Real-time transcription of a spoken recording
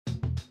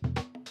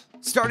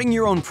Starting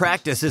your own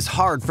practice is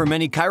hard for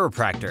many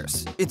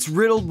chiropractors. It's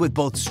riddled with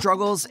both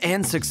struggles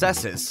and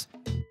successes.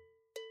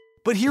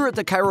 But here at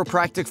the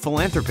Chiropractic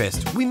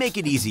Philanthropist, we make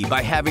it easy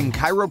by having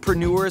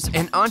chiropreneurs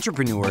and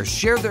entrepreneurs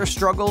share their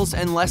struggles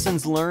and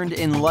lessons learned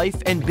in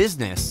life and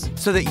business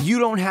so that you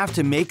don't have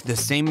to make the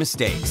same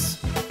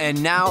mistakes.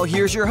 And now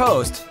here's your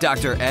host,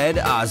 Dr. Ed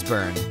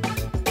Osborne.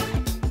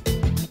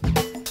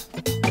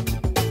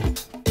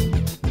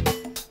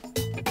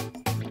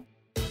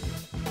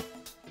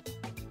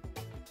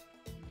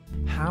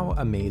 How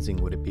amazing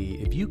would it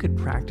be if you could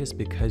practice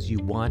because you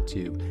want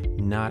to,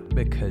 not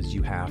because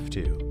you have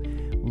to?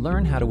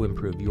 Learn how to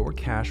improve your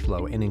cash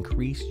flow and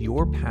increase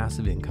your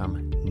passive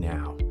income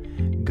now.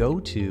 Go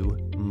to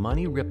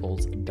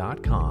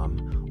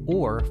moneyripples.com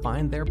or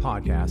find their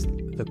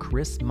podcast, The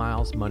Chris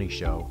Miles Money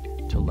Show,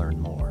 to learn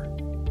more.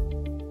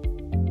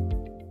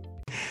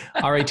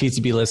 All right,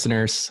 TCB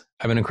listeners,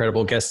 I have an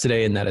incredible guest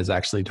today, and that is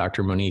actually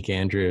Dr. Monique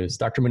Andrews.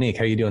 Dr. Monique,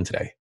 how are you doing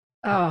today?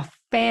 Oh,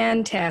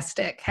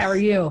 fantastic. How are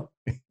you?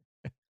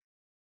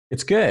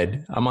 It's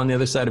good. I'm on the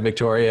other side of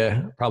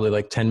Victoria, probably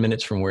like 10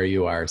 minutes from where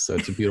you are. So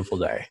it's a beautiful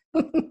day.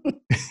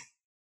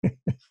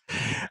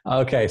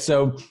 Okay.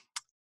 So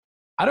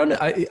I don't know.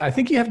 I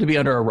think you have to be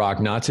under a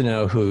rock not to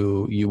know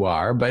who you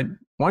are, but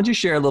why don't you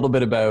share a little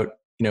bit about,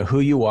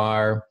 who you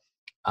are?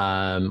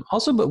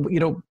 Also, but,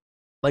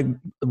 like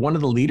one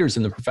of the leaders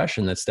in the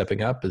profession that's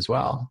stepping up as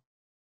well.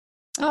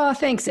 Oh,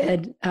 thanks,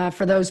 Ed.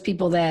 For those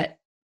people that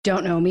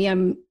don't know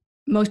me,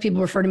 most people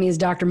refer to me as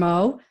Dr.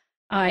 Mo.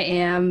 I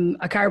am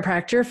a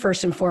chiropractor,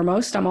 first and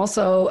foremost. I'm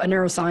also a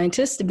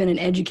neuroscientist. I've been an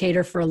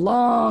educator for a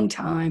long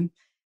time,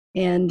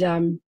 and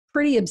I'm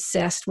pretty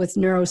obsessed with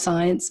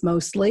neuroscience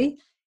mostly,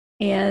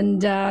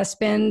 and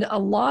spend a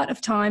lot of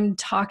time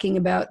talking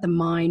about the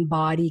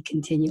mind-body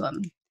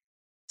continuum.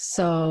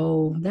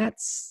 So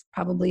that's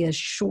probably as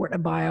short a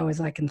bio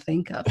as I can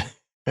think of.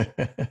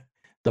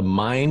 The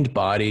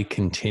mind-body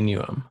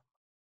continuum.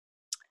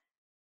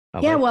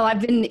 Well,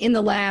 I've been in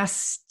the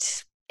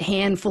last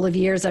handful of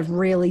years, I've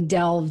really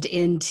delved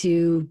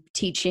into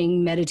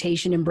teaching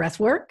meditation and breath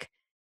work.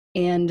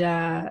 And,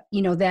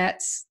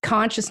 that's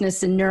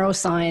consciousness and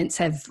neuroscience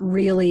have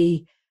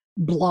really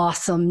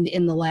blossomed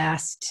in the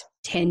last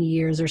 10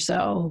 years or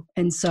so.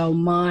 And so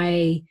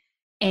my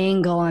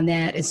angle on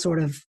that is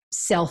sort of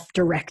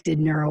self-directed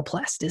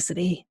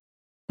neuroplasticity.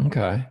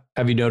 Okay.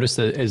 Have you noticed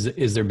that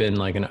is there been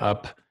like an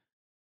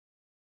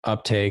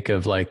uptake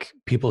of like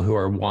people who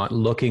are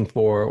looking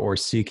for or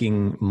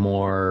seeking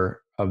more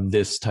of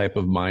this type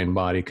of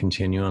mind-body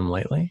continuum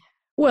lately?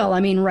 Well, I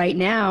mean, right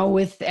now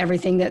with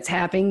everything that's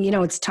happening,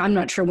 it's time. I'm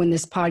not sure when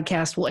this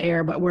podcast will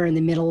air, but we're in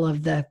the middle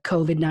of the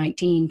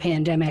COVID-19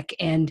 pandemic,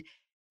 and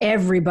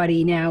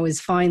everybody now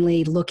is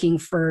finally looking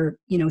for,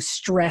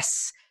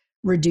 stress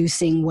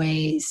reducing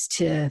ways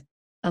to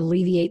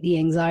alleviate the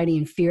anxiety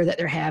and fear that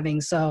they're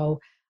having. So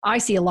I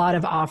see a lot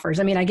of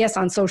offers. I mean, I guess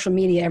on social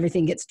media,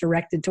 everything gets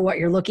directed to what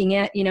you're looking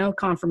at,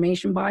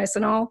 confirmation bias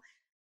and all.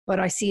 But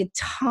I see a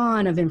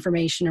ton of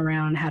information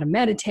around how to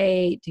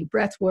meditate, do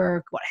breath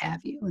work, what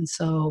have you. And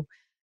so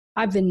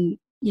I've been,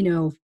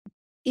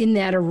 in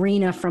that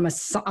arena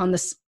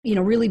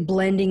really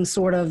blending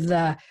sort of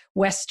the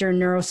Western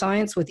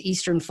neuroscience with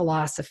Eastern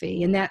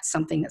philosophy. And that's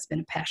something that's been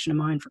a passion of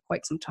mine for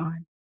quite some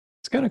time.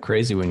 It's kind of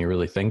crazy when you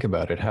really think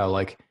about it, how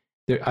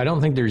I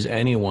don't think there's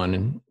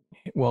anyone,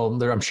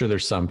 I'm sure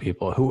there's some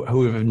people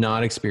who have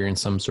not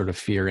experienced some sort of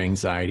fear,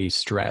 anxiety,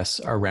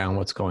 stress around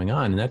what's going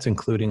on. And that's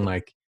including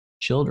like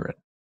children.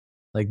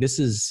 Like this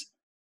is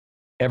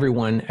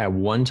everyone at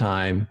one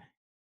time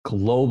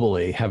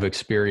globally have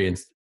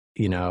experienced,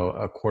 a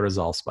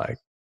cortisol spike.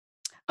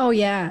 Oh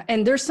yeah.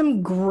 And there's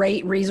some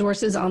great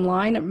resources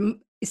online,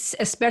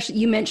 especially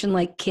you mentioned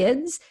like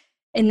kids,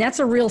 and that's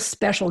a real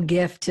special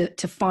gift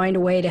to find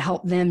a way to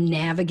help them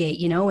navigate,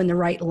 in the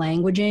right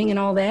languaging and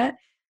all that.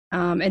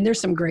 And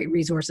there's some great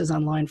resources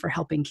online for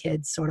helping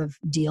kids sort of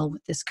deal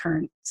with this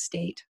current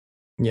state.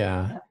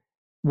 Yeah.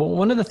 Well,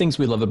 one of the things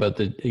we love about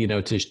to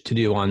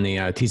do on the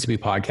TCB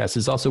podcast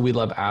is also we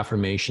love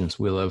affirmations.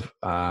 We love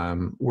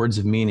words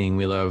of meaning.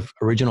 We love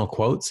original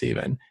quotes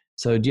even.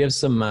 So do you have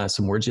some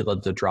words you'd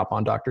love to drop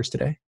on doctors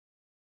today?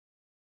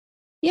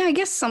 Yeah, I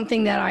guess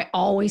something that I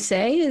always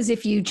say is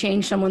if you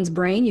change someone's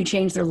brain, you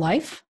change their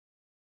life.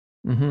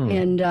 Mm-hmm.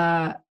 And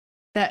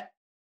that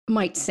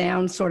might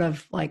sound sort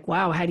of like,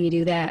 wow, how do you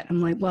do that?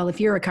 I'm like, well,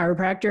 if you're a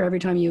chiropractor, every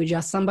time you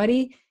adjust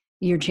somebody,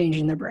 you're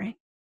changing their brain.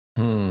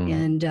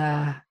 And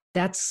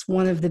that's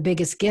one of the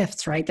biggest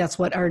gifts, right? That's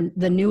what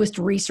the newest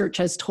research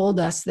has told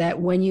us, that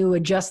when you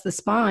adjust the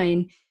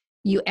spine,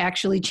 you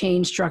actually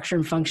change structure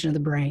and function of the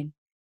brain.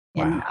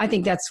 And wow. I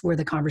think that's where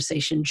the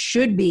conversation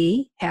should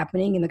be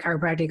happening in the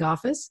chiropractic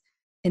office.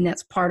 And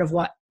that's part of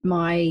what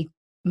my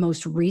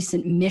most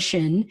recent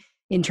mission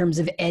in terms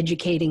of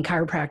educating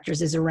chiropractors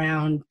is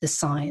around the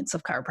science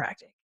of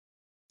chiropractic.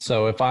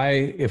 So if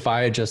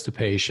I adjust a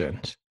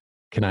patient,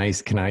 can I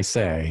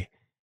say,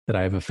 that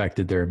I've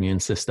affected their immune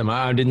system.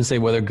 I didn't say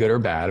whether good or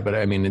bad, but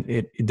I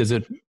mean, does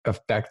it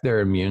affect their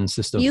immune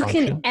system You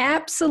function? can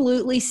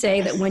absolutely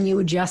say that when you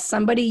adjust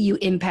somebody, you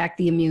impact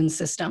the immune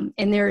system.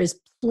 And there is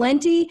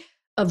plenty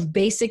of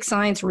basic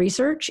science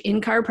research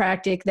in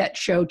chiropractic that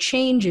show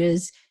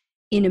changes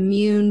in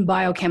immune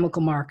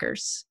biochemical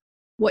markers.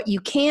 What you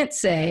can't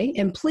say,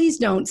 and please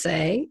don't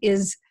say,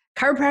 is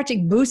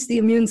chiropractic boosts the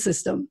immune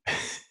system.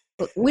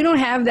 We don't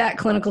have that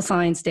clinical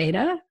science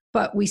data,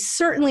 but we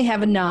certainly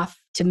have enough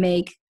to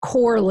make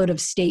correlative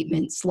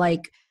statements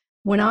like,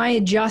 when I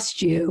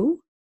adjust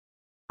you,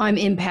 I'm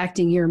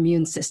impacting your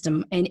immune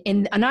system.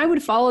 And I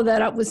would follow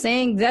that up with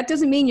saying, that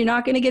doesn't mean you're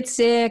not going to get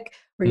sick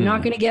or you're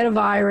not going to get a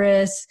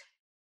virus.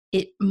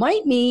 It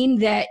might mean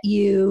that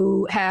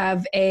you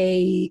have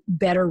a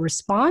better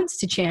response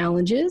to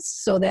challenges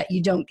so that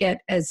you don't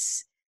get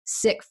as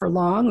sick for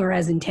long or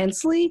as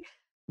intensely.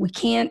 We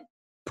can't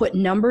put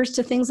numbers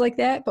to things like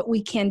that, but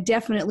we can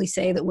definitely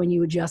say that when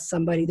you adjust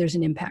somebody, there's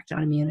an impact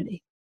on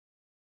immunity.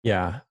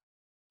 Yeah.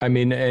 I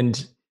mean,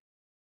 and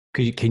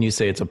can you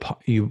say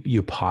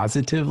you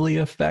positively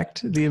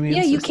affect the immune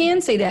system? Yeah, you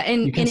can say that.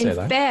 And in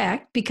that.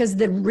 fact, because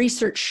the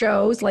research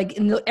shows, like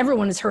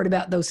everyone has heard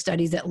about those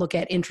studies that look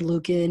at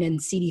interleukin and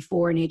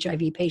CD4 in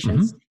HIV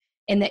patients,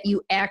 and that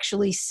you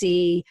actually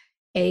see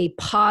a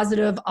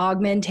positive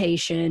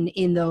augmentation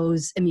in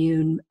those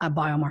immune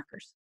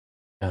biomarkers.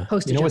 Yeah.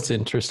 You know what's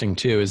interesting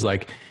too is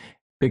like,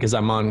 because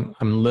I'm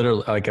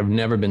literally like, I've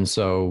never been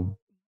so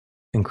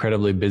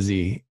incredibly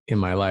busy in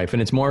my life.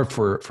 And it's more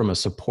from a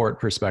support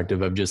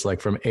perspective of just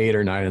like from 8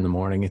 or 9 in the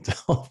morning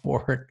until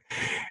 4.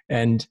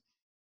 And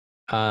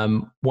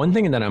one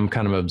thing that I'm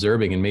kind of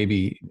observing, and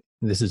maybe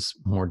this is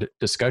more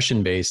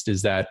discussion based,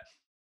 is that,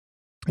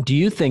 do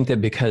you think that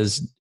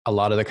because a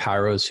lot of the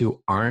chiros who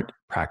aren't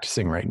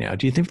practicing right now,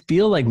 do you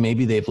feel like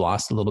maybe they've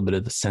lost a little bit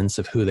of the sense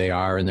of who they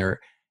are and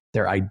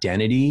their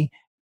identity?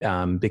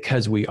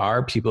 Because we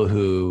are people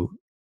who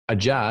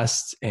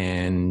adjust,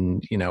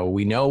 and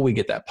we know we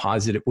get that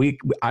positive.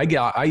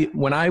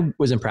 When I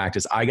was in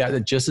practice, I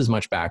got just as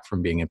much back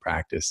from being in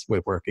practice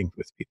with working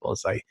with people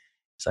as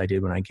I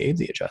did when I gave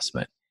the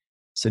adjustment.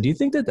 So do you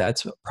think that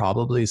that's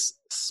probably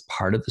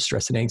part of the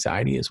stress and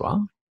anxiety as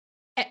well?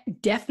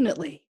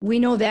 Definitely. We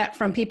know that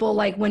from people,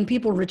 like when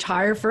people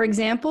retire, for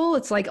example,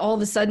 it's like all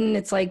of a sudden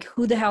it's like,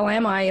 who the hell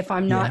am I if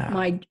I'm not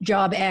my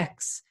job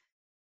X?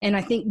 And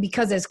I think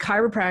because as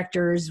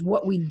chiropractors,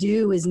 what we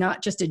do is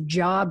not just a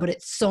job, but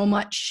it's so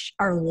much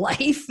our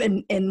life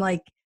and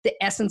like the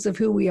essence of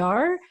who we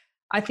are.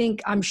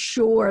 I'm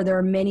sure there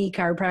are many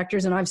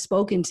chiropractors, and I've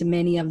spoken to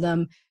many of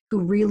them, who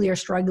really are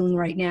struggling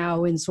right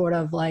now in sort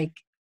of like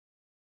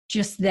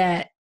just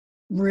that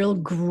real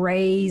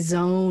gray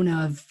zone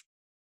of,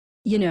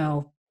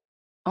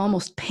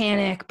 almost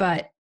panic,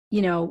 but,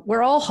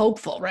 we're all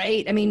hopeful,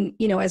 right? I mean,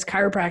 as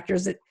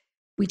chiropractors,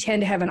 we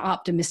tend to have an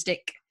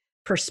optimistic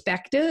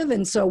perspective.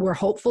 And so we're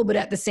hopeful, but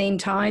at the same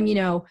time,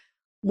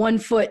 one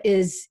foot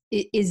is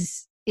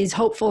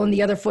hopeful and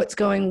the other foot's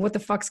going, what the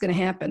fuck's going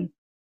to happen?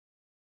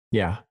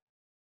 Yeah.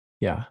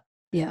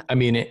 I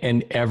mean,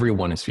 and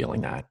everyone is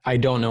feeling that. I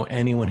don't know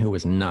anyone who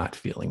is not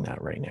feeling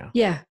that right now.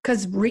 Yeah.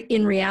 Cause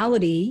in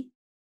reality,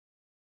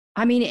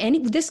 I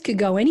mean, this could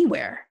go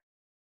anywhere.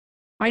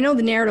 I know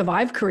the narrative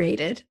I've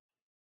created.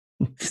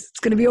 It's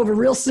going to be over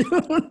real soon.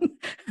 On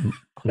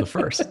the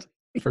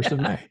 1st of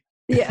May.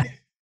 Yeah.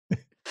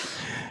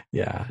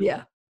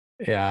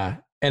 Yeah.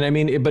 And I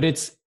mean, but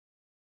it's,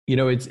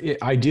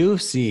 I do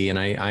see, and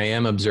I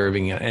am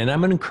observing it, and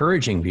I'm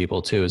encouraging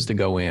people too, is to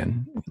go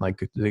in, like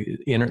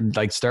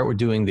start with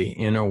doing the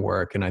inner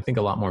work. And I think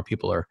a lot more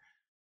people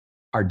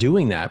are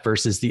doing that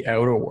versus the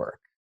outer work,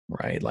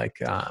 right? Like,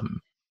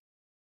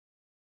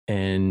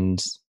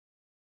 and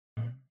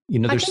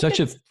there's such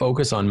a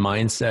focus on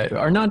mindset,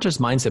 or not just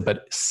mindset,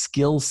 but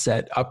skill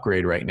set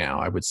upgrade right now,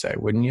 I would say.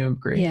 Wouldn't you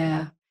agree?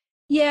 Yeah.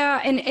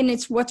 Yeah. And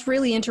it's, what's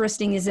really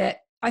interesting is that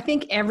I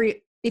think I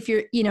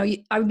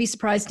would be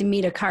surprised to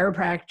meet a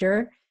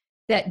chiropractor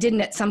that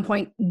didn't at some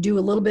point do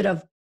a little bit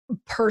of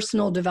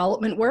personal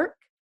development work.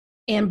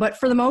 But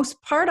for the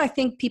most part, I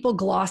think people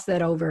gloss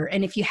that over.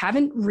 And if you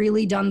haven't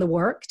really done the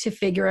work to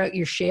figure out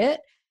your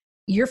shit,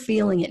 you're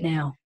feeling it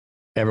now.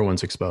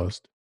 Everyone's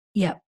exposed.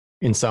 Yeah.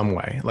 In some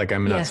way. Like,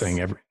 I'm not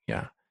saying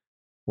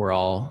we're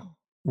all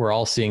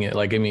seeing it.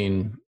 Like, I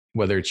mean,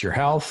 whether it's your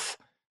health,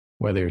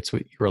 whether it's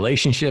with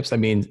relationships, I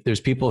mean, there's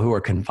people who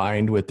are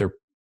confined with their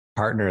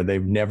partner.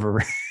 They've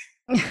never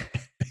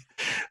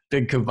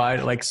been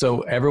combined. Like,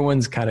 so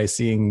everyone's kind of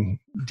seeing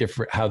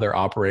different, how they're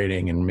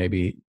operating and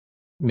maybe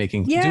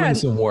doing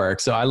some work.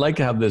 So I like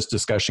how this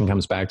discussion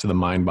comes back to the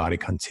mind body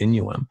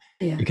continuum,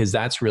 because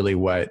that's really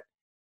what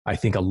I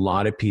think a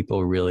lot of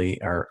people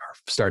really are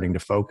starting to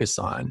focus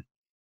on,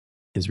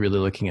 is really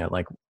looking at,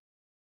 like,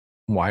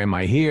 why am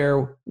I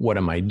here? What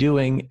am I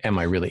doing? Am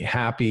I really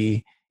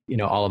happy?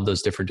 All of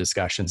those different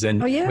discussions.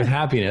 And with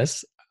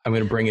happiness, I'm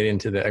going to bring it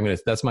into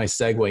that's my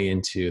segue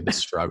into the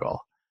struggle.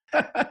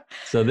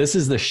 So this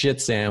is the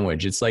shit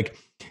sandwich. It's like,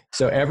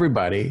 so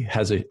everybody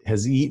has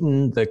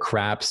eaten the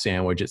crap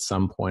sandwich at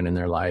some point in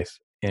their life.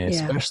 and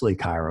Yeah. especially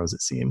chiros,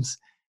 it seems.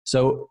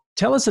 So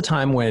tell us a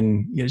time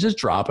when, just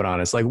drop it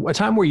on us, like a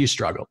time where you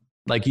struggled,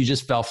 like you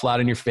just fell flat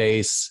on your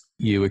face,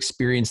 you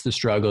experienced the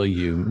struggle,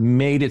 you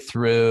made it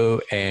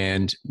through,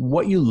 and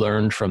what you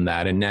learned from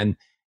that. And then,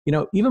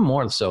 even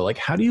more so, like,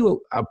 how do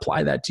you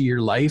apply that to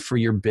your life or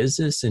your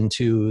business and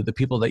to the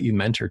people that you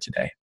mentor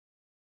today?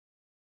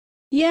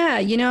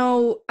 Yeah,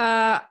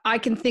 I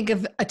can think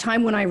of a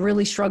time when I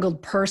really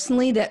struggled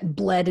personally that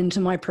bled into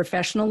my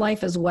professional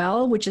life as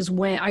well, which is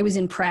when I was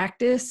in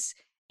practice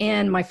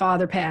and my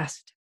father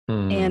passed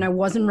and I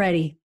wasn't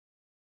ready.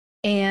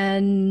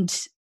 And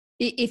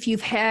if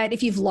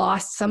you've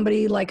lost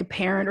somebody like a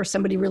parent or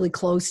somebody really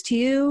close to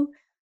you,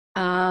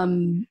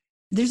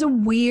 there's a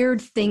weird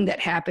thing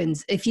that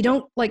happens. If you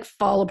don't like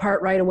fall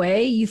apart right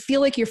away, you feel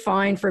like you're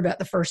fine for about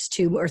the first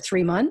 2 or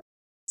 3 months.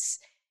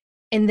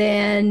 And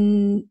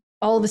then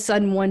all of a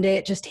sudden one day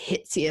it just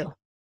hits you.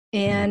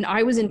 And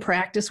I was in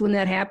practice when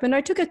that happened.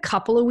 I took a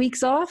couple of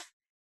weeks off.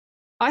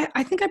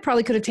 I think I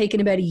probably could have taken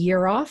about a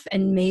year off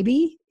and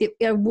maybe it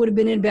would have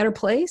been in a better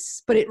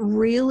place. But it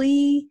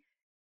really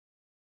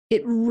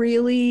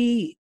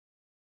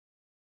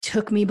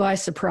took me by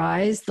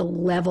surprise, the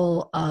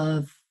level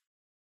of,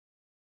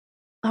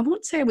 I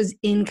won't say I was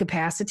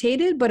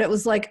incapacitated, but it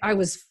was like I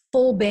was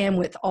full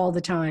bandwidth all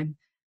the time.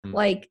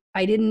 Like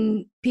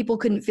people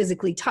couldn't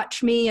physically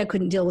touch me. I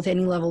couldn't deal with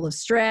any level of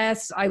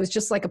stress. I was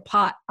just like a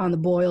pot on the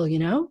boil,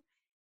 And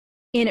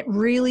it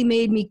really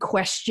made me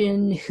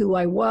question who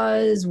I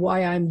was,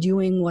 why I'm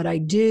doing what I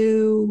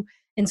do.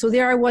 And so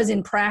there I was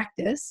in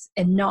practice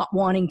and not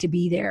wanting to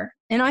be there.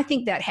 And I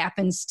think that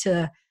happens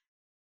to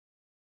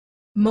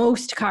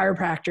most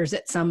chiropractors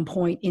at some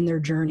point in their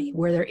journey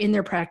where they're in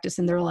their practice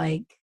and they're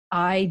like,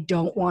 I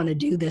don't want to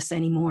do this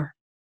anymore.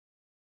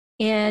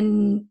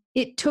 And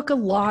it took a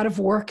lot of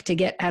work to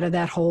get out of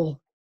that hole.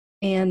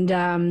 And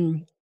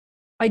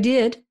I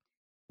did,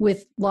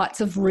 with lots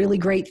of really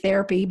great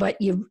therapy. But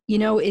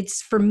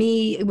it's, for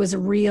me, it was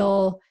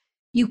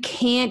you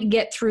can't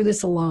get through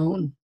this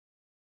alone.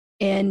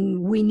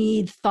 And we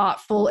need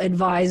thoughtful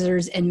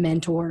advisors and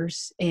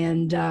mentors.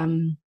 And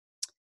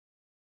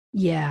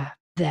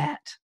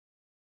that.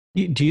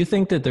 Do you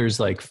think that there's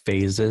like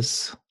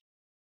phases,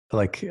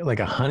 like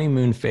a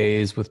honeymoon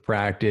phase with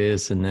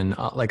practice, and then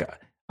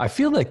I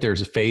feel like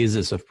there's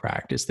phases of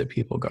practice that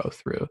people go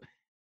through?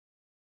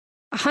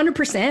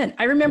 100%.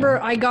 I remember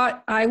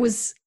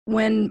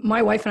when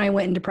my wife and I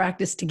went into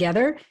practice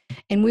together,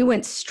 and we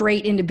went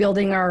straight into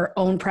building our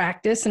own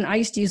practice. And I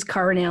used to use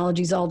car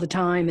analogies all the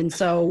time. And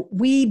so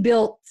we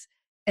built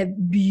a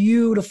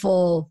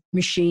beautiful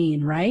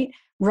machine, right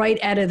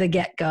out of the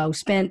get-go,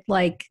 spent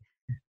like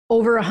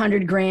over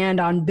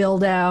 $100,000 on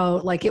build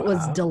out. Like it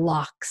was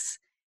deluxe.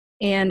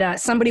 And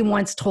somebody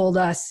once told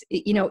us,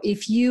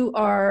 if you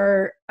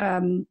want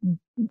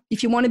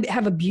to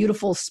have a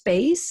beautiful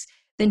space,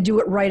 then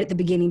do it right at the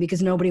beginning,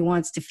 because nobody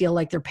wants to feel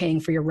like they're paying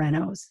for your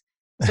renos.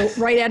 So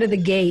right out of the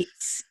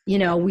gates,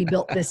 we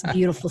built this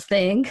beautiful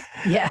thing.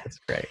 Yeah. That's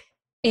great.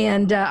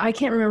 And I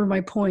can't remember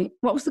my point.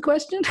 What was the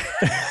question?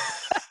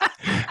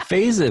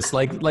 Phases,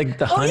 like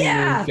the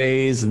honeymoon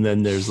phase. And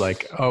then there's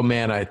like, oh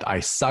man, I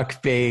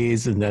suck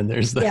phase. And then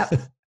there's the... Yep.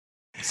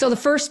 So the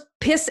first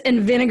piss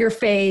and vinegar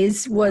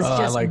phase was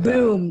just like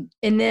boom.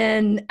 That. And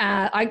then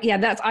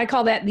I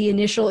call that the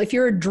initial. If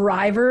you're a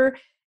driver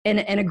and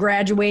a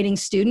graduating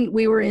student,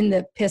 we were in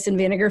the piss and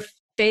vinegar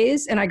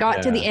phase. And I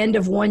got to the end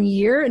of 1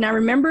 year. And I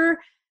remember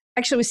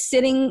actually was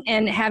sitting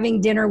and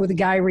having dinner with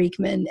Guy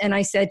Reekman. And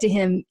I said to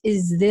him,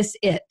 is this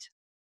it?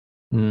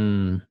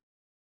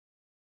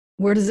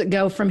 Where does it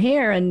go from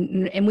here?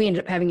 And we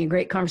ended up having a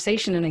great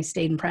conversation, and I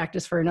stayed in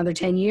practice for another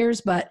 10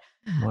 years. But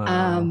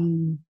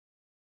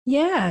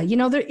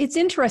it's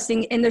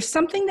interesting. And there's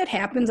something that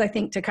happens, I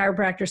think, to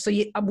chiropractors. So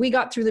we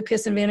got through the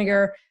piss and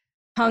vinegar,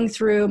 hung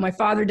through. My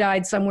father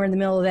died somewhere in the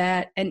middle of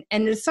that. And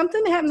there's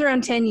something that happens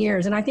around 10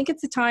 years. And I think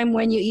it's a time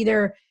when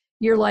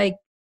you're like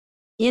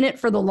in it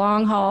for the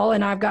long haul.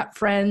 And I've got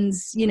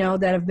friends,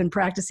 that have been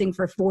practicing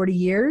for 40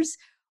 years,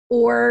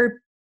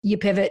 or you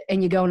pivot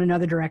and you go in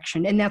another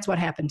direction. And that's what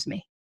happened to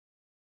me.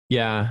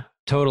 Yeah.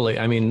 Totally.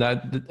 I mean,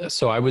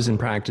 so I was in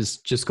practice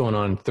just going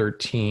on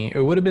 13.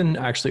 It would have been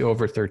actually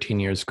over 13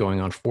 years,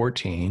 going on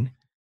 14.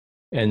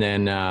 And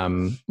then,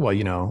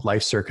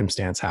 life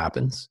circumstance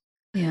happens.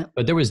 Yeah.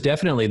 But there was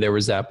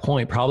that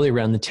point, probably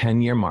around the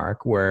 10-year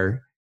mark,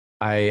 where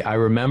I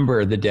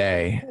remember the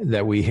day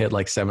that we hit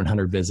like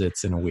 700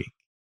 visits in a week.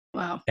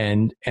 Wow.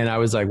 And I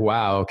was like,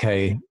 wow,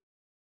 okay.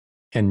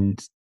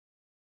 And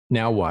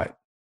now what?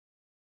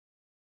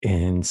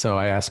 And so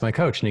I asked my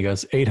coach, and he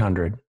goes,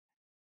 800.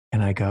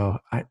 And I go,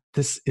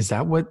 is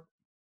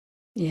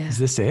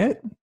this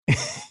it?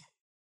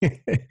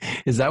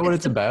 Is that what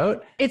it's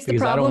about? It's the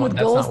problem with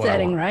goal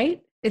setting,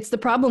 right? It's the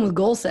problem with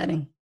goal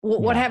setting.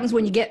 What happens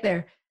when you get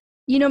there?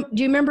 Do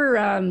you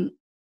remember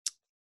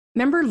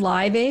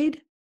Live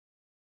Aid?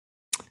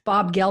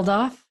 Bob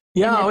Geldof?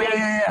 Yeah.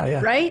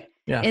 Yeah. Right?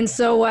 Yeah. And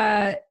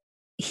so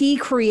he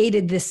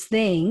created this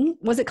thing.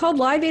 Was it called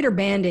Live Aid or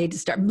Band Aid to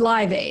start?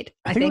 Live Aid.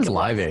 I think it was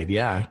Live Aid.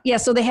 Yeah. Yeah.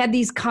 So they had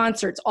these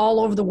concerts all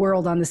over the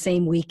world on the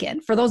same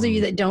weekend. For those of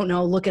you that don't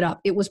know, look it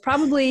up. It was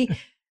probably,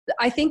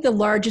 I think, the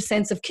largest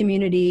sense of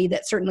community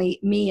that certainly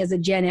me as a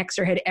Gen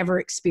Xer had ever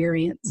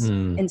experienced.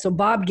 And so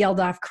Bob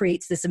Geldof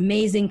creates this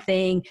amazing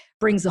thing,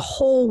 brings the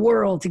whole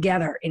world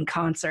together in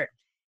concert.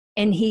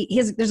 And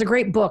there's a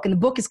great book, and the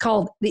book is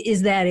called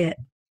Is That It?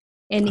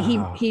 And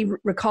he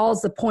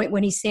recalls the point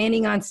when he's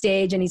standing on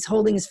stage and he's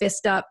holding his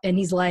fist up and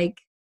he's like,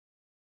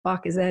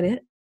 fuck, is that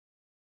it?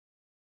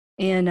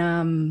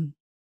 And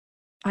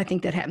I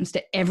think that happens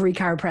to every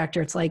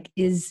chiropractor. It's like,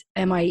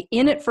 am I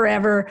in it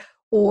forever?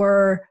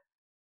 Or,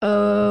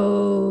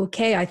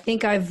 okay, I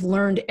think I've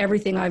learned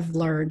everything I've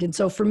learned. And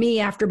so for me,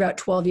 after about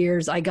 12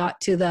 years, I got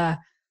to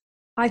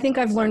I think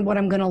I've learned what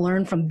I'm going to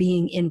learn from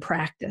being in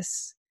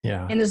practice.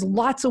 Yeah. And there's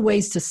lots of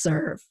ways to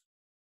serve.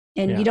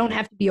 And you don't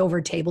have to be over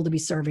a table to be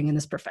serving in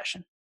this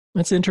profession.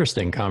 That's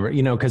interesting,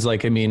 because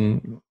like, I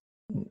mean,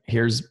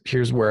 here's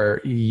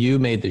where you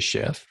made the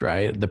shift,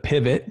 right? The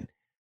pivot,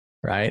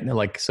 right?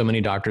 Like so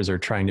many doctors are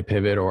trying to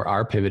pivot or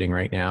are pivoting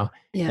right now.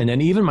 Yeah. And then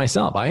even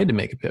myself, I had to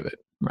make a pivot,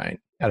 right?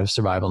 Out of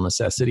survival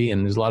necessity.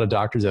 And there's a lot of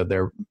doctors out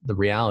there. The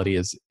reality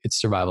is it's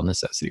survival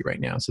necessity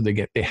right now. So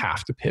they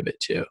have to pivot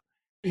too.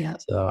 Yeah.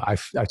 So I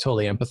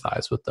totally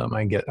empathize with them.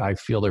 I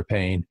feel their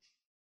pain.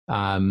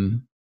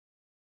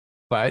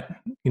 But,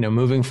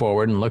 moving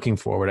forward and looking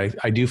forward,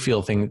 I do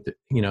feel things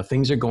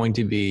are going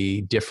to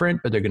be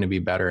different, but they're going to be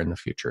better in the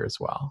future as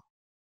well.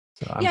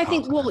 So I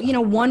think,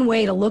 one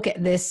way to look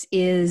at this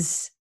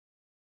is,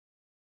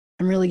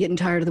 I'm really getting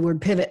tired of the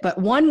word pivot, but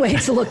one way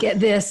to look at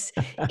this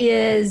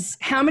is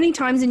how many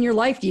times in your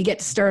life do you get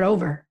to start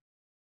over?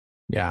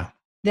 Yeah.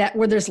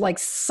 Where there's like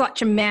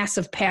such a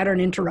massive pattern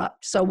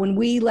interrupt. So when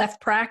we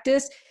left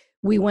practice,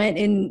 we went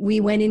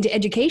into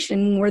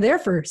education. We're there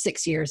for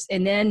 6 years,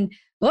 and then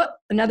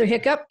another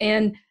hiccup,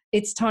 and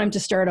it's time to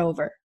start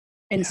over.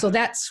 And so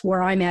that's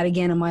where I'm at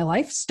again in my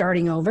life,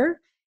 starting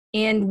over.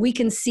 And we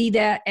can see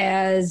that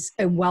as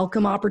a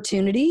welcome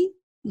opportunity,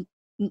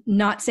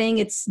 not saying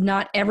it's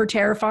not ever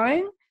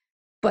terrifying,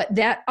 but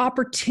that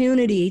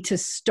opportunity to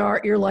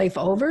start your life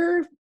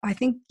over, I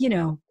think,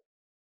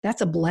 that's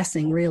a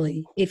blessing,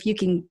 really, if you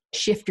can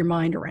shift your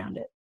mind around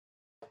it.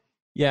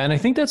 Yeah. And I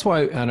think that's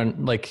why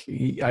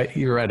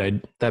you're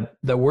right. That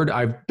word,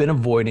 I've been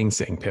avoiding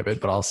saying pivot,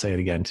 but I'll say it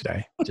again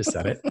today. Just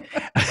said it.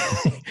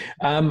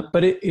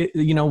 But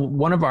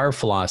one of our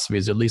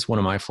philosophies, at least one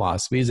of my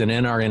philosophies, and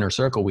in our inner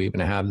circle, we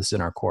even have this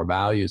in our core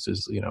values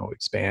is,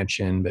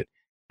 expansion, but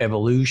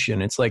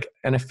evolution. It's like,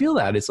 and I feel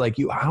that it's like,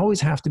 you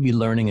always have to be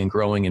learning and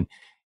growing and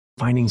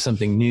finding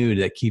something new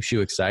that keeps you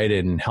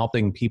excited and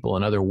helping people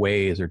in other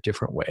ways or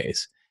different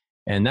ways.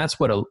 And that's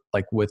what,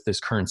 with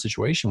this current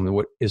situation,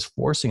 what is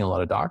forcing a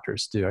lot of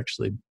doctors to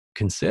actually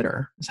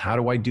consider is, how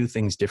do I do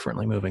things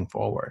differently moving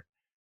forward?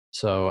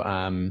 So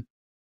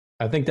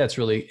I think that's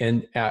really,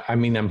 and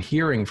I'm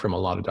hearing from a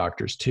lot of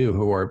doctors too,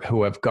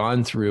 who have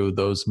gone through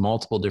those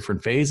multiple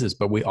different phases,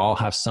 but we all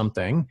have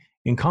something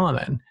in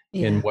common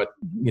in what,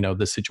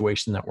 the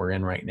situation that we're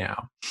in right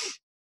now,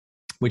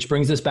 which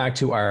brings us back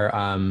to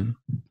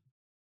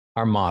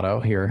our motto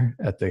here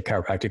at the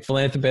Chiropractic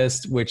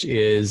Philanthropist, which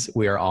is,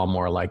 we are all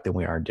more alike than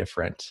we are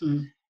different.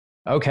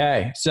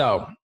 Okay.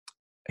 So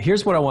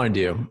here's what I want to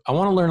do. I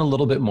want to learn a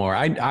little bit more.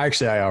 I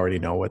already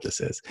know what this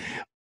is,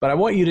 but I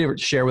want you to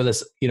share with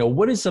us,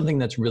 what is something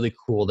that's really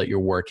cool that you're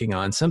working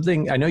on?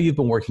 Something, I know you've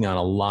been working on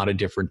a lot of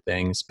different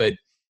things, but,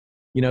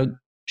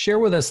 share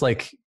with us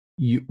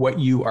what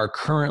you are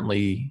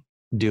currently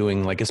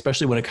doing,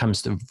 especially when it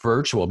comes to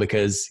virtual,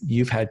 because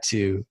you've had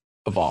to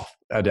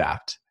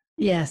adapt.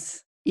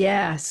 Yes.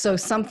 Yeah. So one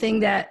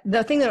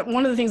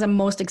of the things I'm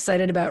most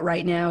excited about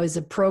right now is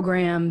a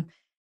program,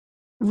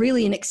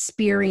 really an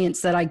experience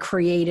that I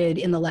created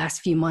in the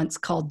last few months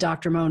called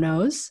Dr. Mo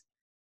Knows,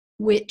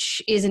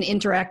 which is an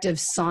interactive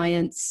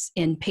science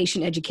and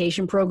patient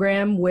education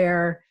program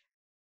where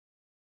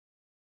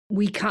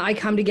I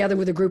come together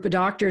with a group of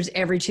doctors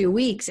every 2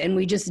 weeks, and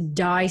we just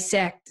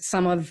dissect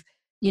some of,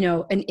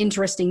 an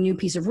interesting new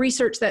piece of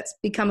research that's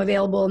become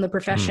available in the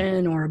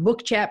profession, or a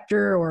book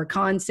chapter or a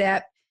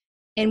concept.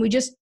 And we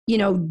just,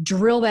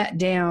 drill that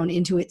down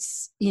into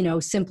its,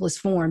 simplest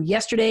form.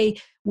 Yesterday,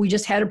 we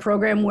just had a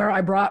program where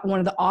I brought one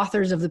of the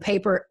authors of the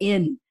paper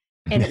in,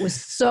 and it was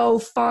so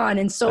fun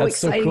and so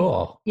exciting. So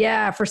cool.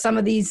 Yeah. For some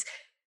of these,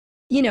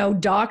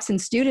 docs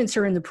and students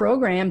who are in the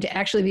program to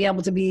actually be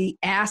able to be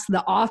asked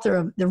the author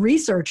of the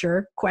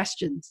researcher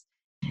questions.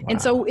 Wow.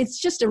 And so it's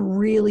just a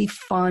really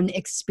fun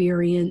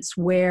experience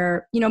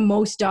where,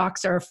 most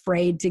docs are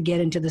afraid to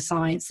get into the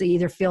science. They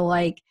either feel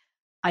like,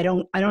 I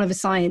don't have a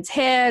science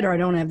head, or I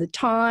don't have the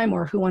time,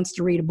 or who wants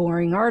to read a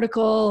boring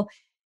article.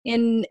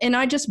 And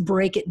I just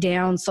break it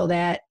down so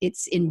that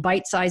it's in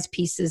bite-sized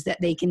pieces that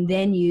they can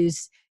then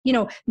use.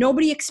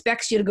 Nobody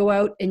expects you to go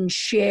out and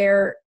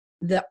share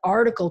the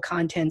article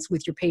contents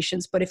with your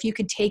patients, but if you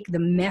could take the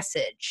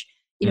message,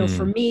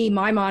 for me,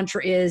 my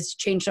mantra is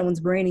change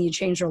someone's brain and you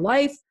change their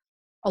life.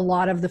 a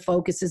lot of the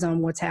focus is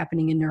on what's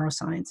happening in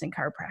neuroscience and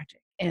chiropractic.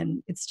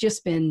 And it's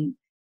just been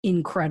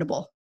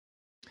incredible.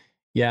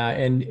 Yeah.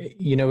 And,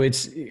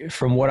 it's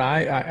from what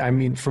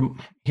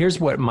here's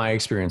what my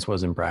experience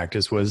was in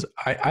practice was,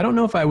 I don't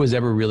know if I was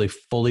ever really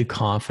fully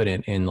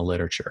confident in the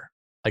literature,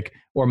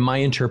 or my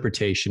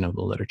interpretation of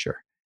the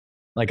literature.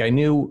 Like I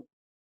knew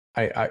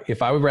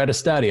if I read a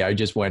study, I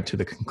just went to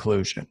the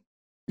conclusion.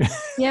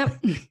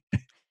 Yep.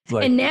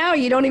 And now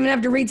you don't even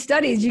have to read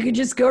studies. You could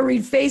just go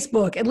read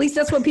Facebook. At least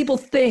that's what people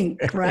think,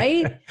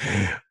 right?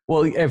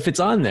 Well, if it's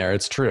on there,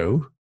 it's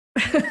true.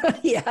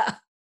 Yeah.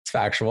 It's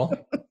factual.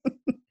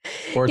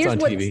 Or it's on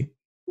TV.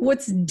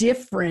 What's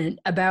different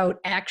about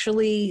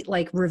actually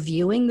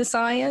reviewing the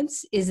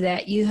science is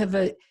that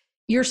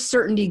your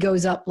certainty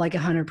goes up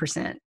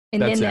 100%.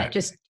 And then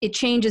it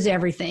changes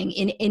everything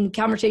in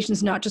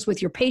conversations, not just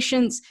with your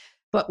patients,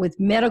 but with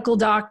medical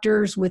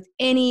doctors, with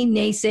any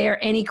naysayer,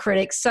 any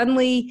critic.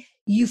 Suddenly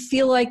you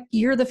feel like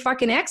you're the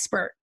fucking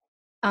expert.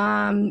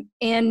 And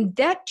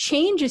that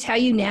changes how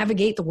you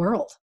navigate the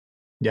world.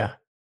 Yeah.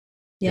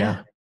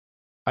 Yeah.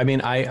 I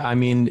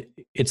mean,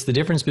 it's the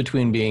difference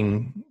between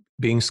being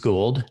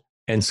schooled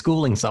and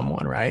schooling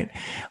someone, right?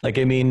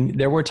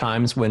 There were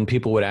times when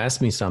people would ask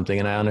me something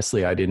and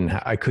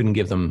I couldn't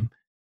give them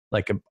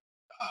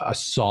a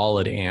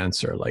solid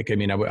answer. In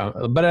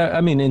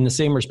the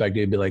same respect,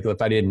 it'd be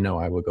if I didn't know,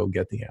 I would go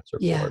get the answer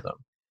for them.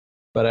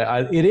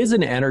 But it is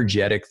an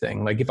energetic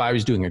thing. If I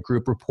was doing a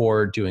group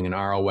report, doing an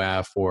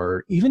ROF,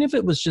 or even if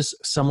it was just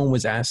someone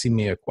was asking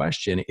me a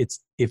question, it's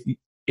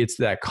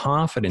that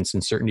confidence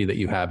and certainty that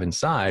you have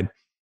inside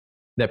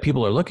that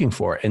people are looking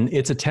for. And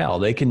it's a tell.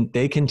 They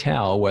can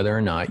tell whether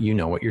or not you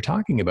know what you're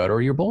talking about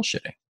or you're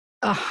bullshitting.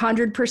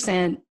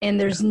 100%. And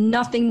there's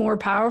nothing more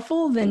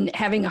powerful than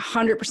having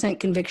 100%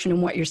 conviction in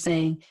what you're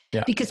saying.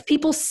 Yeah. Because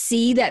people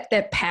see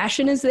that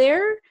passion is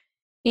there.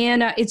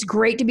 And it's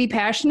great to be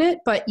passionate,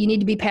 but you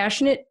need to be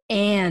passionate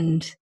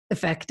and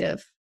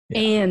effective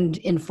and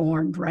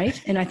informed,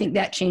 right? And I think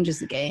that changes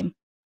the game.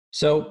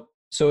 So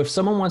if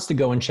someone wants to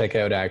go and check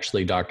out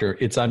actually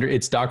it's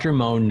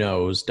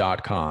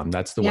drmoknows.com.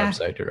 That's the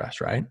website address,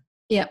 right?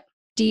 Yep.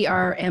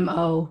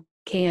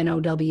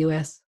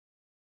 DRMOKNOWS.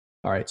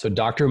 All right. So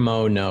Dr.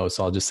 Mo knows.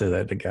 So I'll just say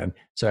that again.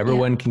 So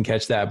everyone can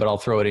catch that, but I'll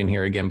throw it in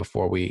here again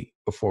before we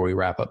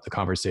wrap up the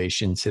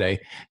conversation today.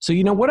 So,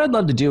 what I'd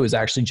love to do is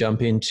actually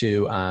jump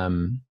into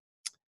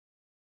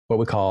what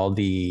we call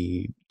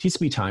the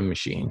TCP time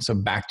machine. So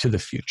Back to the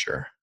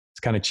Future. It's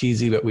kind of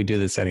cheesy, but we do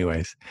this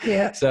anyways.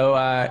 Yeah. So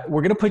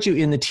we're going to put you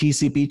in the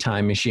TCP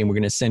time machine. We're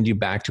going to send you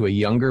back to a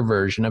younger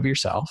version of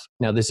yourself.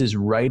 Now, this is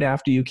right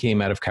after you came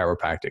out of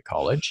chiropractic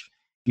college.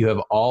 You have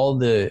all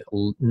the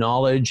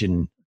knowledge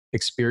and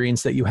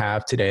experience that you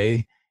have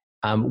today.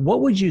 What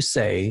would you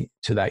say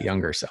to that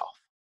younger self?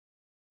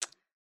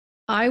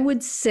 I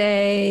would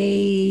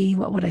say,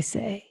 what would I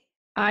say?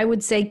 I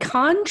would say,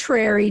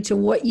 contrary to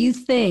what you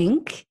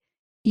think,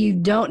 you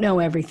don't know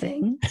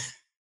everything.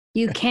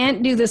 You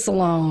can't do this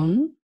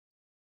alone,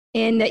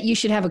 and that you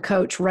should have a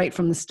coach right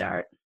from the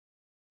start.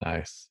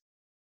 Nice.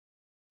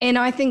 And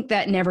I think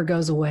that never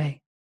goes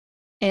away.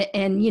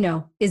 And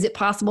is it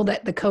possible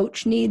that the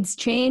coach needs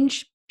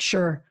change?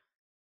 Sure.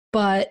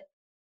 But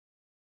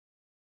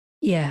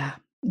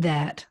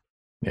that.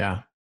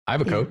 Yeah. I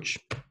have a coach.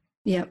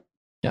 Yep.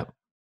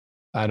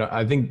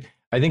 I think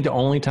the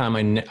only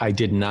time I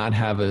did not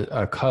have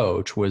a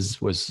coach was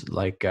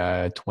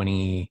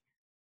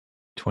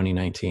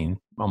 2019,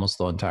 almost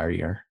the entire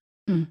year.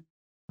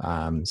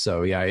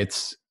 So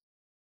it's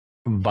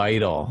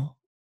vital.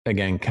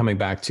 Again, coming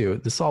back to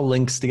this, all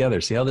links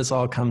together. See how this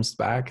all comes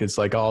back? It's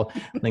all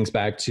links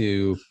back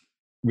to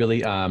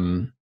really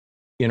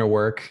inner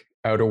work,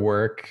 outer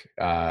work,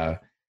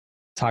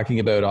 talking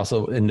about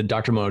also, and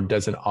Dr. Mo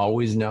doesn't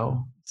always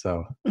know.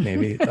 So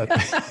maybe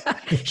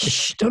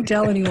shh, don't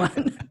tell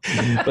anyone.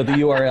 But the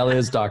URL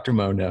is Dr.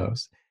 Mo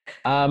Knows.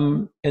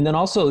 And then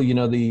also,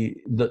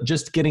 the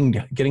just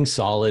getting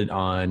solid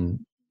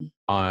on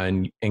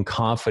and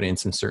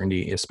confidence and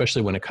certainty,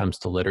 especially when it comes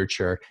to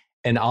literature.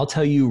 And I'll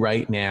tell you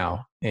right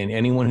now, and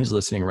anyone who's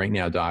listening right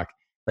now, Doc,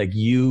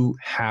 you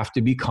have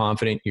to be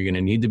confident. You're going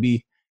to need to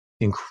be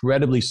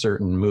incredibly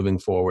certain moving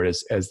forward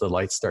as the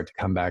lights start to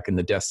come back and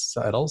the dust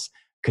settles,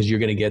 because you're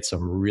going to get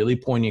some really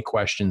poignant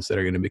questions that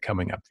are going to be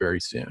coming up very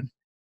soon.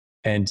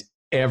 And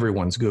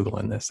everyone's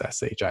Googling this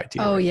SHIT.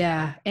 Oh, right?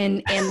 Yeah.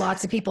 And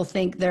lots of people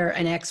think they're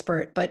an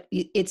expert, but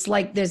it's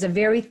there's a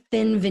very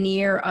thin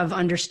veneer of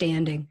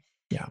understanding.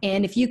 Yeah.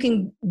 And if you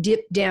can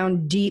dip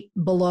down deep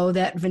below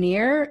that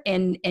veneer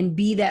and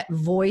be that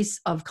voice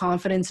of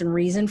confidence and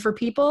reason for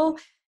people,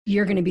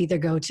 you're going to be their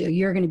go-to.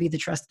 You're going to be the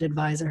trusted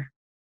advisor.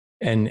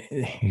 And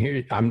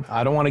here,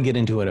 I don't want to get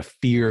into a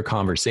fear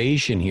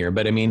conversation here,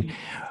 but I mean,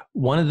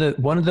 one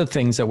of the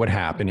things that would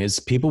happen is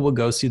people would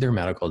go see their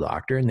medical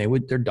doctor, and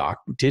their doc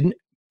didn't,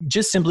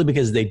 just simply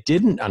because they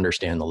didn't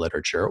understand the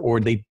literature or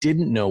they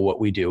didn't know what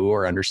we do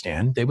or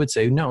understand, they would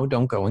say, no,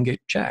 don't go and get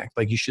checked.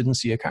 You shouldn't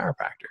see a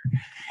chiropractor.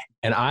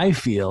 And I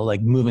feel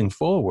like moving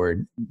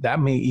forward, that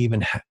may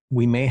even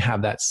we may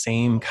have that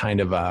same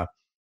kind of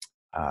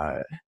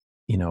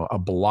a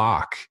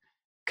block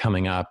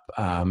coming up,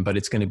 but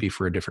it's going to be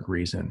for a different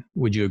reason.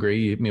 Would you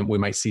agree? I mean, we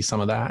might see some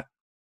of that.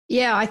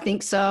 Yeah, I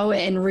think so.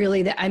 And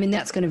really,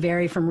 that's going to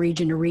vary from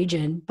region to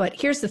region. But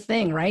here's the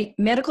thing, right?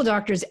 Medical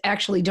doctors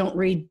actually don't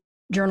read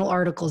journal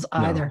articles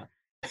either. No.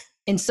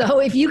 And so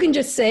if you can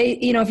just say,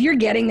 if you're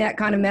getting that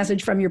kind of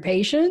message from your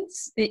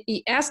patients,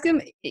 ask them,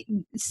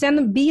 send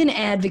them, be an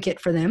advocate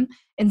for them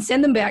and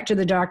send them back to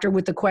the doctor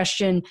with the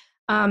question,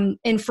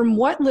 and from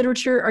what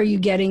literature are you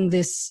getting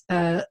this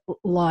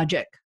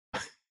logic?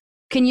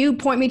 Can you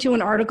point me to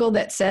an article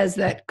that says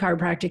that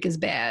chiropractic is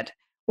bad?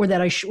 Or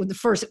that I should,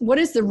 first, what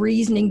is the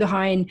reasoning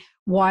behind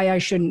why I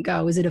shouldn't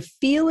go? Is it a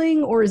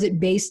feeling or is it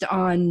based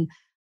on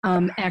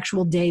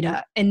actual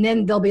data? And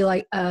then they'll be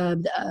like,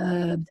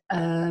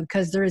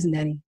 because there isn't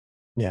any.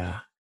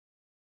 Yeah.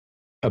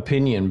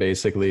 Opinion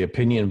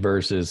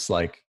versus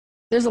like.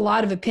 There's a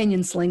lot of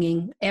opinion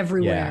slinging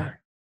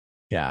everywhere.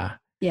 Yeah.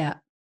 Yeah.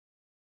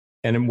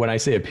 And when I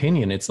say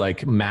opinion, it's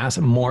like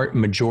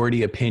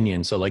majority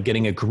opinion. So like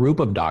getting a group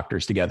of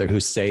doctors together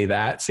who say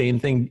that same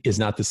thing is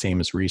not the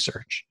same as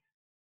research.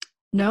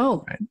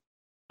 No. Right.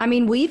 I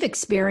mean, we've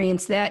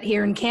experienced that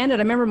here in Canada.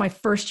 I remember my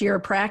first year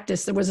of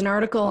practice, there was an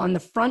article on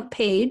the front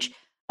page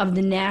of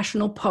the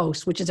National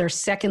Post, which is our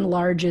second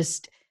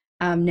largest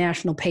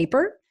national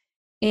paper.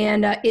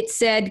 And it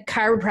said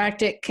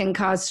chiropractic can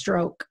cause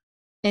stroke.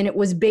 And it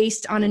was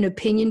based on an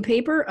opinion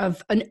paper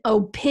of 5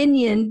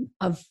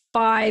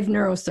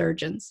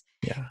 neurosurgeons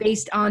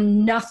based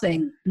on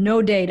nothing,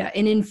 no data.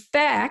 And in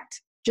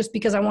fact, just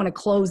because I want to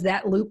close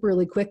that loop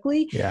really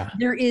quickly,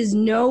 there is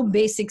no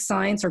basic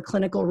science or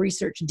clinical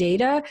research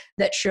data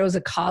that shows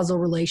a causal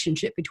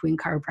relationship between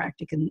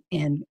chiropractic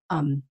and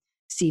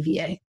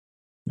CVA.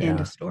 End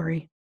of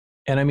story.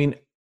 And I mean,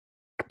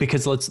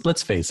 because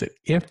let's face it,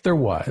 if there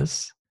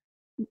was,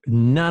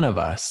 none of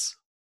us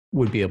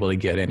would be able to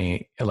get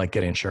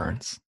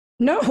insurance.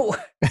 No.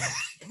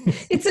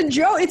 It's a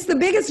joke. It's the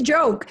biggest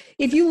joke.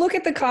 If you look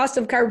at the cost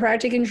of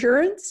chiropractic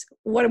insurance,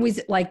 what was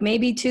it, like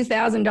maybe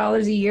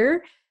 $2,000 a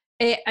year?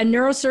 A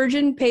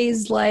neurosurgeon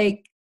pays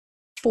like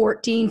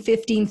 $14,000,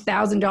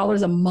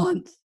 $15,000 a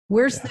month.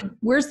 Where's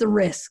the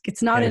risk?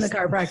 It's not in the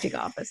chiropractic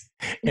office.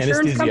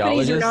 Insurance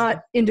companies are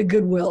not into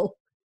goodwill.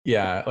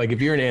 Yeah, like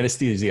if you're an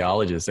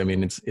anesthesiologist, I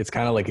mean, it's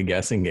kind of like a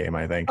guessing game,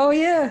 I think. Oh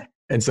yeah.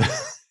 And so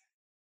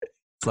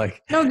it's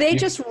like no,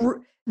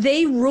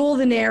 they rule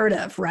the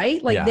narrative,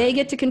 right? Like they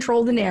get to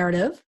control the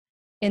narrative.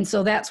 And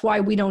so that's why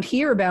we don't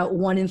hear about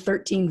 1 in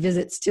 13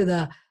 visits to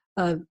the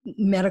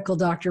medical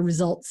doctor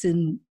results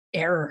in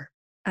error.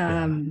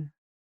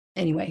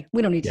 Anyway,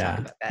 we don't need to talk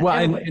about that.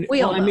 Well,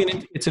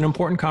 it's an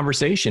important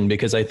conversation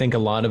because I think a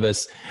lot of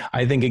us,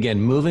 again,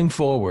 moving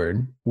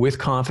forward with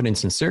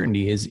confidence and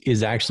certainty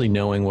is actually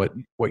knowing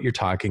what you're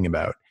talking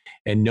about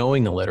and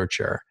knowing the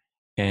literature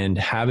and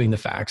having the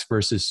facts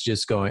versus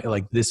just going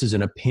like, this is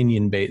an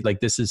opinion based,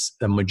 like this is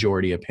a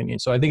majority opinion.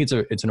 So I think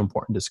it's an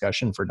important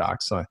discussion for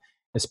docs,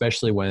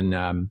 especially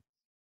when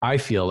I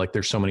feel like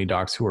there's so many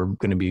docs who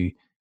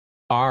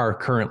are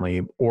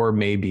currently or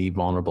may be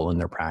vulnerable in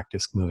their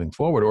practice moving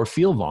forward or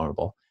feel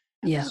vulnerable.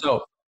 Yeah.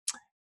 So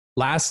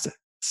last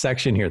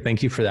section here.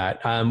 Thank you for that.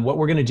 What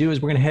we're going to do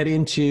is we're going to head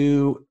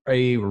into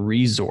a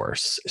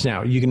resource.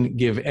 Now you can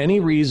give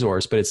any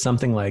resource, but it's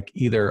something like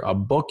either a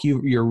book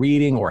you're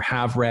reading or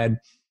have read.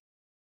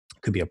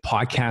 It could be a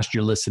podcast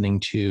you're listening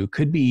to,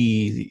 could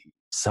be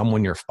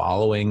someone you're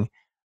following.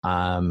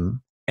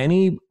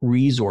 Any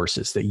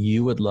resources that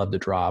you would love to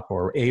drop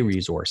or a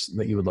resource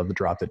that you would love to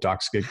drop that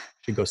docs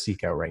should go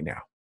seek out right now?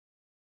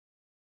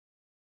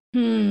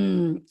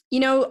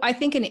 I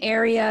think an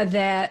area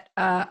that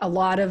a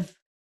lot of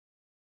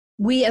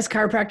we as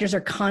chiropractors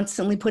are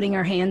constantly putting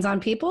our hands on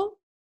people,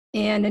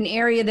 and an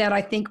area that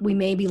I think we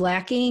may be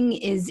lacking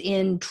is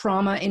in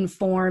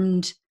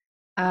trauma-informed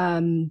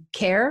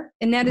care.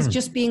 And that is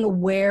just being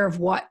aware of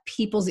what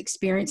people's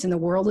experience in the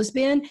world has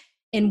been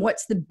and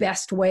what's the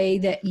best way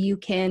that you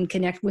can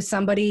connect with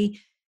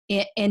somebody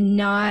and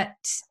not,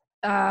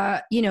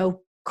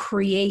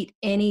 create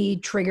any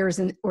triggers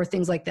or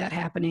things like that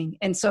happening.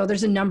 And so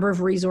there's a number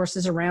of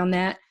resources around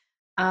that.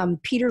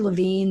 Peter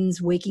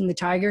Levine's Waking the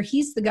Tiger,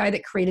 he's the guy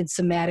that created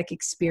somatic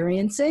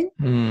experiencing.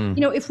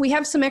 If we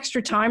have some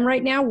extra time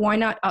right now, why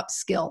not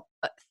upskill?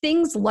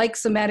 Things like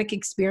somatic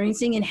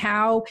experiencing and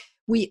how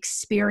we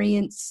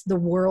experience the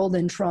world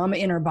and trauma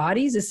in our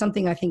bodies is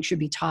something I think should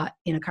be taught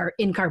in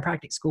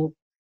chiropractic school.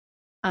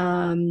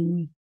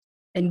 And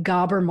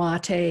Gabor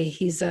Mate,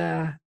 he's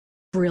a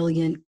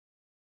brilliant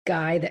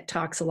guy that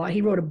talks a lot.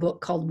 He wrote a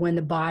book called When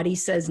the Body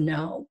Says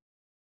No.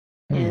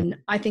 And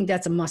I think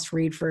that's a must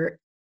read for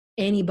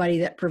anybody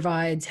that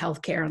provides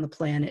healthcare on the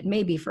planet,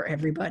 maybe for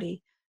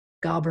everybody.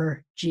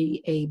 Gabor,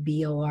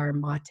 Gabor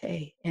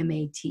Mate,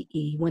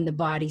 Mate, When the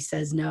Body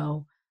Says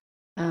No.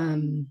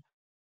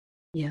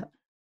 Yeah.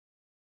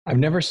 I've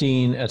never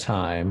seen a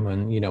time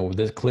when,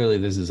 clearly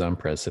this is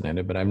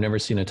unprecedented, but I've never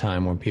seen a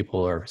time when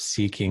people are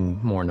seeking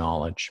more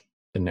knowledge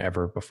than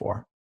ever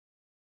before.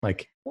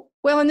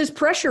 Well, and there's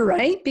pressure,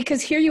 right?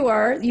 Because here you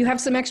are, you have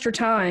some extra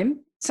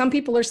time. Some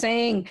people are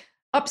saying,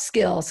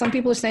 upskill. Some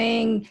people are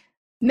saying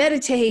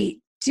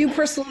meditate, do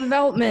personal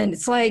development.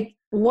 It's like,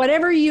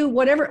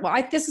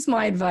 this is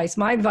my advice.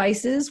 My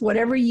advice is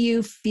whatever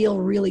you feel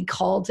really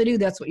called to do,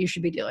 that's what you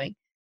should be doing.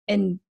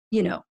 And,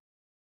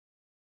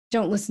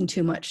 don't listen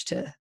too much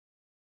to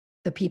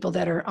the people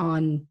that are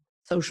on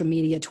social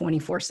media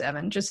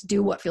 24/7. Just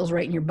do what feels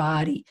right in your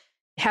body.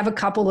 Have a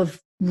couple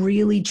of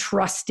really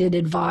trusted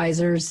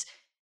advisors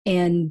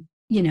and,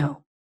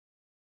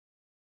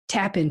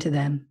 tap into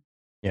them.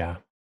 Yeah.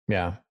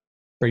 Yeah.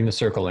 Bring the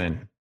circle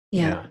in.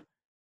 Yeah.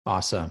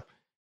 Awesome.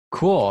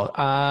 Cool.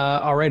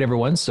 All right,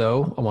 everyone.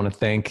 So I want to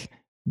thank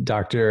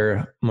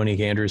Dr. Monique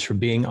Andrews for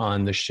being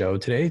on the show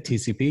today,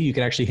 TCP. You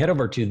can actually head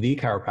over to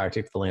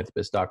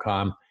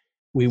thechiropracticphilanthropist.com.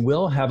 We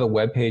will have a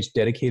webpage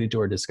dedicated to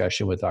our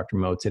discussion with Dr.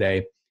 Mo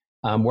today.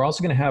 We're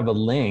also going to have a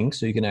link,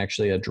 so you can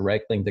actually a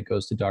direct link that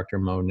goes to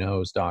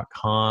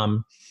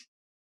drmoknows.com.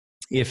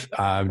 If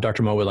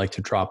Dr. Mo would like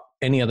to drop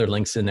any other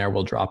links in there,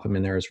 we'll drop them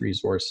in there as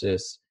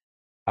resources.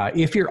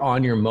 If you're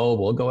on your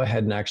mobile, go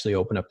ahead and actually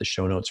open up the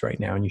show notes right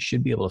now, and you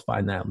should be able to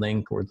find that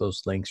link or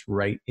those links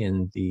right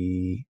in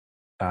the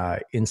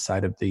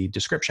inside of the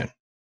description.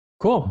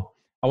 Cool.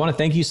 I want to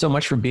thank you so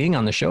much for being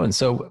on the show, and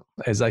so,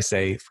 as I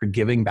say, for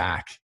giving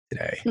back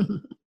today.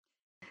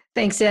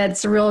 Thanks, Ed.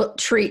 It's a real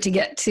treat to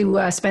get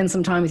to spend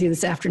some time with you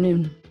this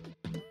afternoon.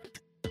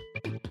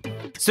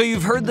 So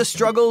you've heard the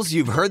struggles,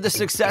 you've heard the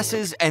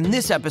successes, and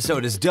this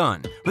episode is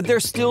done. But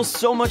there's still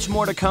so much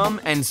more to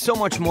come and so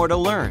much more to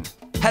learn.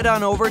 Head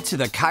on over to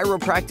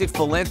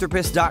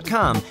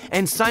thechiropracticphilanthropist.com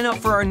and sign up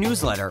for our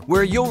newsletter,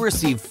 where you'll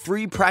receive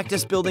free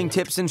practice building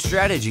tips and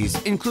strategies,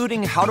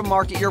 including how to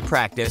market your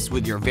practice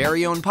with your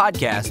very own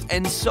podcast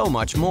and so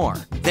much more.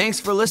 Thanks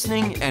for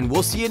listening, and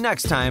we'll see you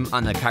next time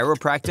on The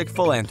Chiropractic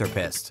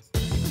Philanthropist.